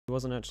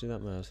wasn't actually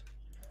that mad.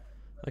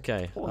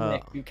 Okay. Poor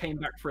Nick, who came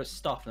back for his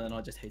stuff, and then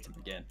I just hit him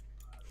again.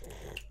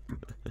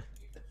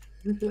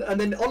 And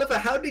then, Oliver,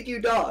 how did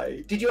you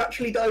die? Did you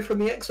actually die from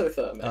the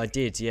exothermic? I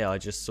did, yeah. I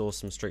just saw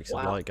some streaks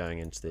of Wow. light going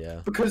into the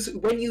air. Because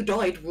when you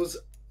died was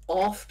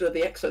after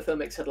the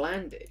exothermics had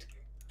landed.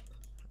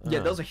 Yeah,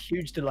 there was a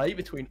huge delay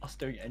between us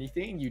doing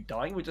anything and you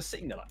dying. We're just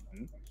sitting there like,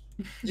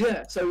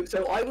 Yeah, so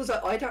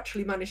I'd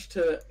actually managed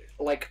to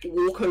like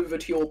walk over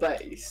to your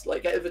base,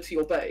 like get over to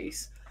your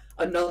base.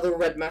 Another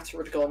red matter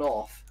had gone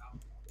off,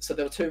 so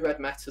there were 2 red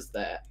matters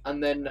there,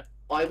 and then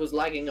I was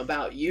lagging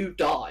about. You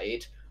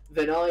died,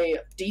 then I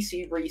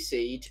DC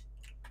reseed,